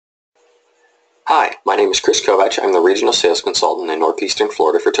Hi, my name is Chris Kovac. I'm the Regional Sales Consultant in Northeastern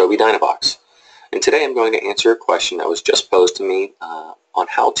Florida for Tobii Dynavox. And today I'm going to answer a question that was just posed to me on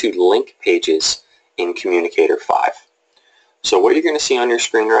how to link pages in Communicator 5. So what you're going to see on your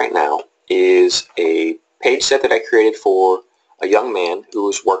screen right now is a page set that I created for a young man who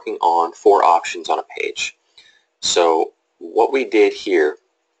was working on 4 options on a page. So what we did here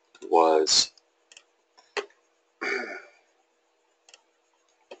was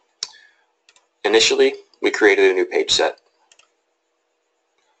initially we created a new page set.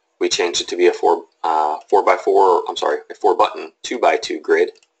 We changed it to be a 4 button 2x2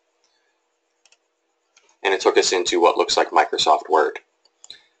 grid, and it took us into what looks like Microsoft Word.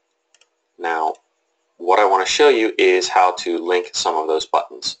 Now what I want to show you is how to link some of those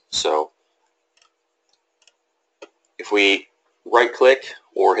buttons. So if we right click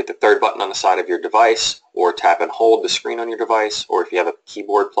or hit the 3rd button on the side of your device, or tap and hold the screen on your device, or if you have a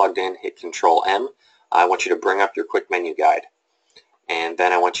keyboard plugged in, hit Control M, I want you to bring up your quick menu guide, and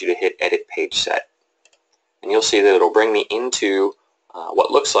then I want you to hit Edit Page Set, and you'll see that it'll bring me into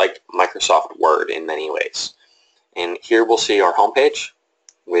what looks like Microsoft Word in many ways. And here we'll see our home page,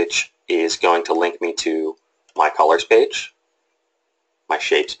 which is going to link me to my colors page, my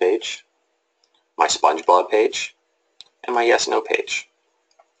shapes page, my SpongeBob page, and my yes no page.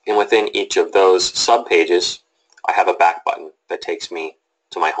 And within each of those sub pages I have a back button that takes me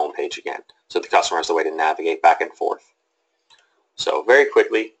to my home page again, so the customer has a way to navigate back and forth. So very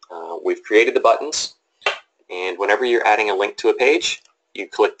quickly, we've created the buttons, and whenever you're adding a link to a page, you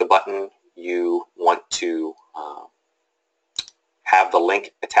click the button you want to have the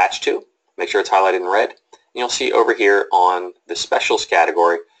link attached to. Make sure it's highlighted in red. And you'll see over here on the specials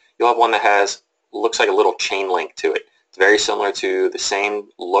category, you'll have one that looks like a little chain link to it. It's very similar to the same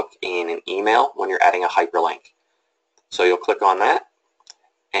look in an email when you're adding a hyperlink. So you'll click on that,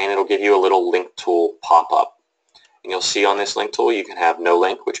 and it'll give you a little link tool pop up. And you'll see on this link tool you can have no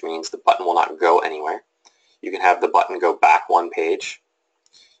link, which means the button will not go anywhere. You can have the button go back one page.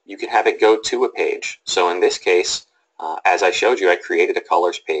 You can have it go to a page. So in this case, as I showed you, I created a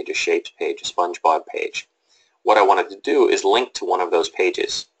colors page, a shapes page, a SpongeBob page. What I wanted to do is link to one of those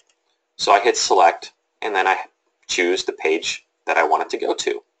pages. So I hit select, and then I choose the page that I want it to go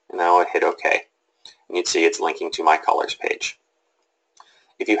to. And now I hit OK. And you'd see it's linking to my colors page.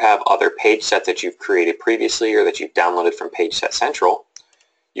 If you have other page sets that you've created previously or that you've downloaded from Page Set Central,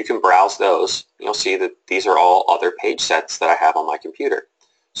 you can browse those. You'll see that these are all other page sets that I have on my computer.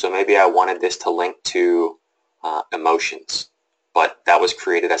 So maybe I wanted this to link to emotions, but that was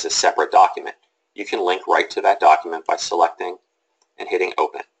created as a separate document. You can link right to that document by selecting and hitting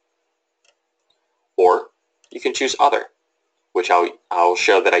Open. Or you can choose Other, which I'll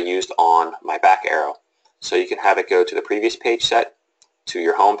show that I used on my back arrow. So you can have it go to the previous page set, to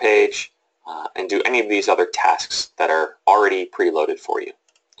your home page, and do any of these other tasks that are already preloaded for you.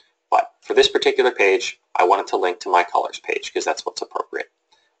 But for this particular page, I want it to link to my colors page because that's what's appropriate.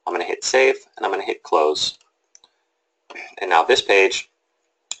 I'm going to hit Save, and I'm going to hit Close. And now this page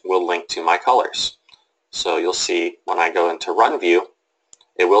will link to my colors. So you'll see when I go into Run View,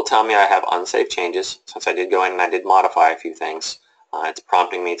 it will tell me I have unsaved changes. Since I did go in and I did modify a few things, it's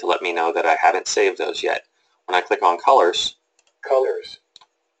prompting me to let me know that I haven't saved those yet. When I click on Colors,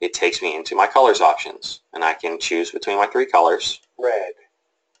 it takes me into my colors options, and I can choose between my 3 colors: red,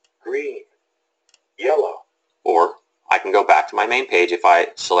 green, yellow. Or I can go back to my main page if I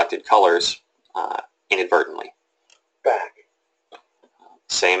selected colors inadvertently. Back.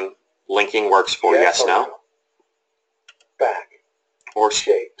 Same linking works for yes, no. Back. Or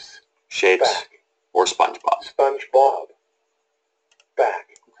shapes. Back. Or SpongeBob. SpongeBob. Back.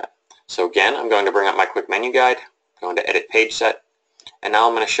 Okay. So again, I'm going to bring up my quick menu guide, going to Edit Page Set, and now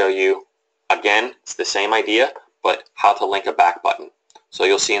I'm going to show you, again, it's the same idea, but how to link a back button. So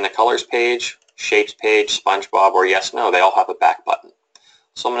you'll see in the colors page, shapes page, SpongeBob, or yes, no, they all have a back button.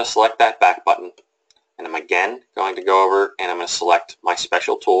 So I'm going to select that back button, and I'm again going to go over and I'm going to select my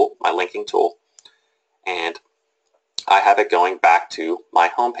special tool, my linking tool, and I have it going back to my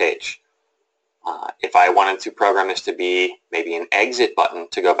home page. If I wanted to program this to be maybe an exit button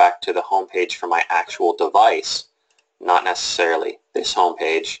to go back to the home page for my actual device, not necessarily this home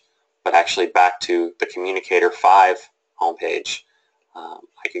page, but actually back to the Communicator 5 home page,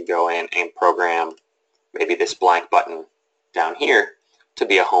 I could go in and program maybe this blank button down here to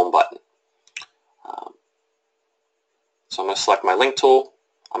be a home button. So I'm going to select my link tool.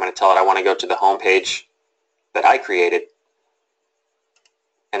 I'm going to tell it I want to go to the home page that I created,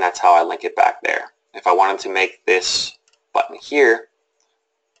 and that's how I link it back there. If I wanted to make this button here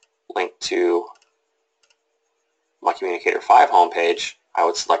link to my Communicator 5 homepage, I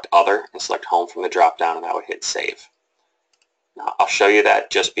would select Other and select Home from the drop-down, and I would hit Save. Now, I'll show you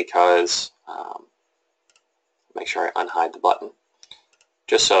that just because, make sure I unhide the button,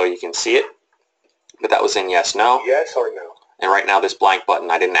 just so you can see it. But that was in yes, no. Yes or no. And right now this blank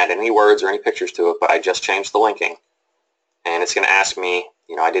button, I didn't add any words or any pictures to it, but I just changed the linking. And it's going to ask me,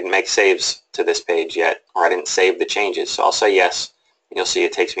 I didn't make saves to this page yet, or I didn't save the changes. So I'll say yes, and you'll see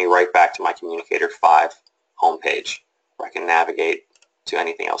it takes me right back to my Communicator 5 homepage, where I can navigate to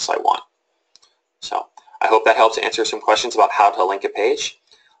anything else I want. So I hope that helps answer some questions about how to link a page.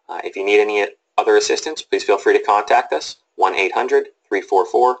 If you need any other assistance, please feel free to contact us,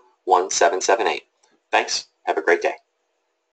 1-800-344-1778. Thanks. Have a great day.